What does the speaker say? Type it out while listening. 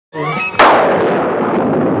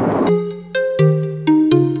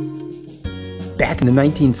In the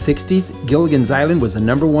 1960s, Gilligan's Island was the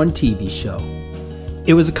 #1 TV show.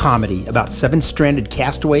 It was a comedy about 7 stranded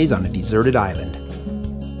castaways on a deserted island.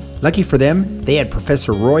 Lucky for them, they had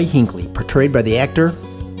Professor Roy Hinkley, portrayed by the actor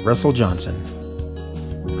Russell Johnson,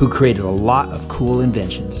 who created a lot of cool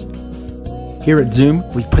inventions. Here at Zoom,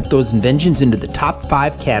 we've put those inventions into the top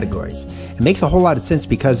 5 categories. It makes a whole lot of sense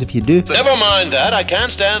because if you do... Never mind that. I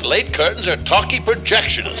can't stand late curtains or talky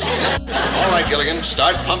projectionists. All right, Gilligan,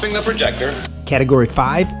 start pumping the projector. Category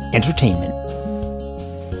 5, Entertainment.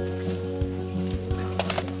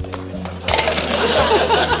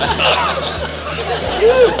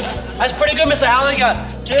 That's pretty good, Mr. Howell. You got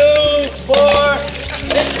 2, 4,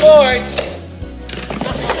 6 boards.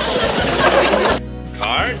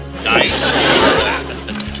 Card, dice,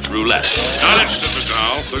 roulette. Now that's it, Mr.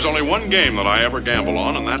 Howell. There's only one game that I ever gamble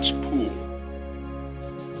on, and that's pool.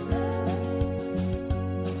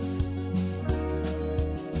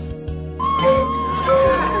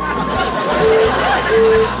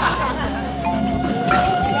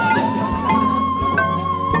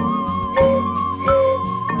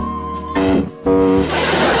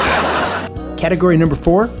 Category number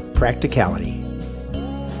 4, Practicality.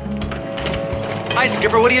 Hi,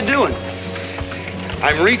 Skipper. What are you doing?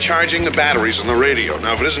 I'm recharging the batteries on the radio.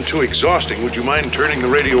 Now, if it isn't too exhausting, would you mind turning the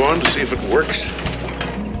radio on to see if it works?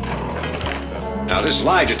 Now, this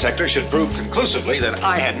lie detector should prove conclusively that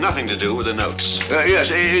I had nothing to do with the notes.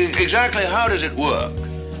 Yes, exactly how does it work?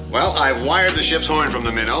 Well, I've wired the ship's horn from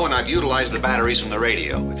the minnow, and I've utilized the batteries from the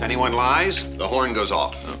radio. If anyone lies, the horn goes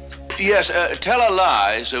off. Yes, tell a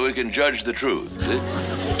lie so we can judge the truth.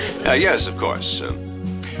 Yes, of course.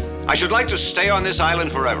 I should like to stay on this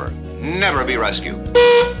island forever. Never be rescued.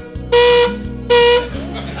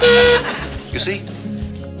 You see?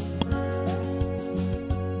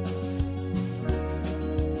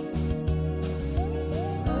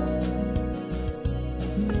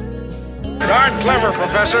 Darn clever,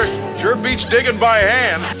 Professor. Sure beats digging by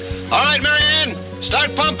hand. All right, Marianne,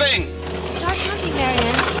 start pumping. Start pumping,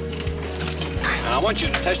 Marianne. Now, I want you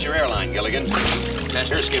to test your airline, Gilligan. Test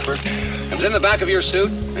here, Skipper. Comes in the back of your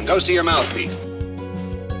suit and goes to your mouthpiece.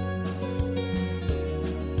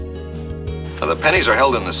 Now, the pennies are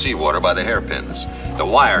held in the seawater by the hairpins. The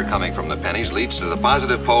wire coming from the pennies leads to the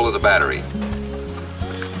positive pole of the battery.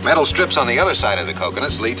 Metal strips on the other side of the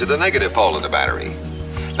coconuts lead to the negative pole of the battery.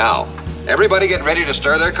 Now, everybody get ready to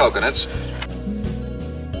stir their coconuts.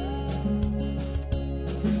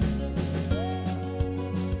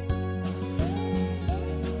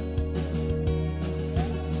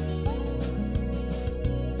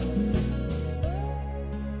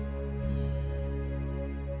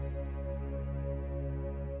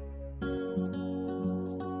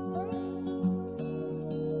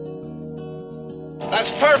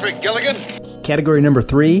 That's perfect, Gilligan. Category number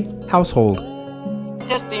 3, Household.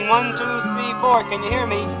 Testing 1, 2, 3, 4. Can you hear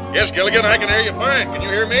me? Yes, Gilligan, I can hear you fine. Can you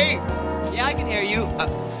hear me? Yeah, I can hear you.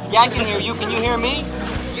 Yeah, I can hear you. Can you hear me?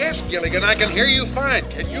 Yes, Gilligan, I can hear you fine.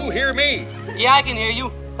 Can you hear me? Yeah, I can hear you.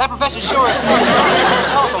 That Professor sure is smart. The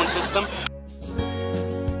telephone system.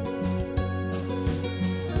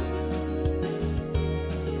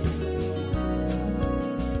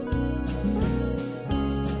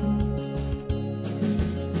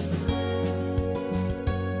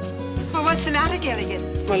 What's the matter,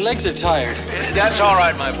 Gilligan? My legs are tired. That's all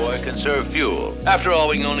right, my boy. Conserve fuel. After all,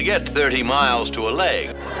 we can only get 30 miles to a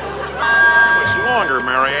leg. Much longer,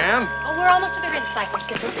 Marianne. Oh, we're almost to the rinse cycle,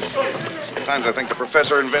 Skipper. Sometimes I think the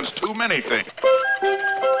professor invents too many things.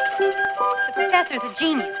 The professor's a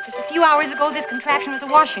genius. Just a few hours ago, this contraption was a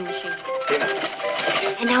washing machine.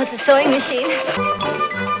 And now it's a sewing machine.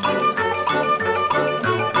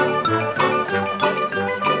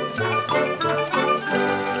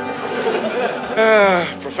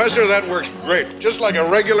 Professor, that works great. Just like a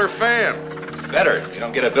regular fan. Better. You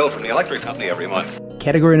don't get a bill from the electric company every month.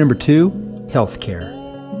 Category number 2, Healthcare.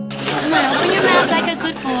 Come on, open your mouth like a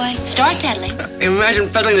good boy. Start pedaling. Imagine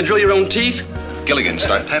pedaling to drill your own teeth. Gilligan,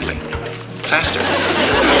 start pedaling. Faster.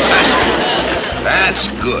 Faster. That's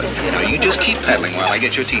good. Now, you just keep pedaling while I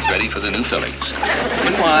get your teeth ready for the new fillings.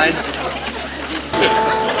 In wide.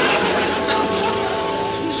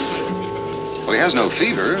 Well, he has no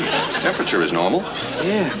fever. Temperature is normal.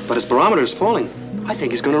 Yeah, but his barometer is falling. I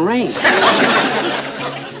think it's going to rain.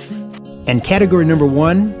 And category number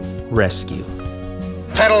 1, Rescue.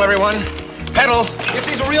 Pedal, everyone. Pedal. If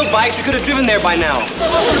these were real bikes, we could have driven there by now.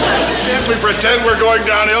 Can't we pretend we're going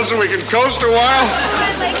downhill so we can coast a while?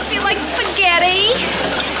 My legs feel like spaghetti.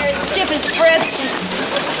 They're as stiff as breadsticks.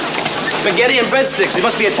 Spaghetti and breadsticks. They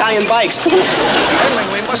must be Italian bikes. Pedaling,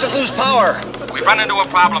 we mustn't lose power. We've run into a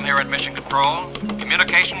problem here at Mission Control.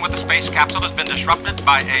 Communication with the space capsule has been disrupted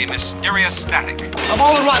by a mysterious static. Of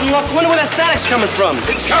all the rotten luck, wonder where that static's coming from.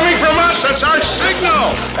 It's coming from us. That's our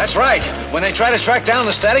signal. That's right. When they try to track down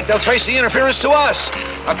the static, they'll trace the interference to us.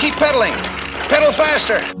 Now keep pedaling. Pedal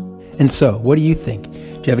faster. And so, what do you think? Do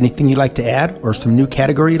you have anything you'd like to add or some new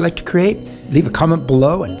category you'd like to create? Leave a comment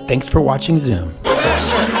below, and thanks for watching Zoom.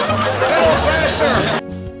 Faster. Pedal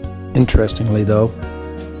faster. Interestingly, though,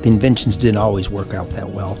 the inventions didn't always work out that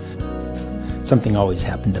well. Something always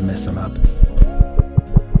happened to mess them up.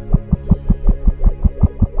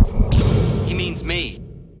 He means me.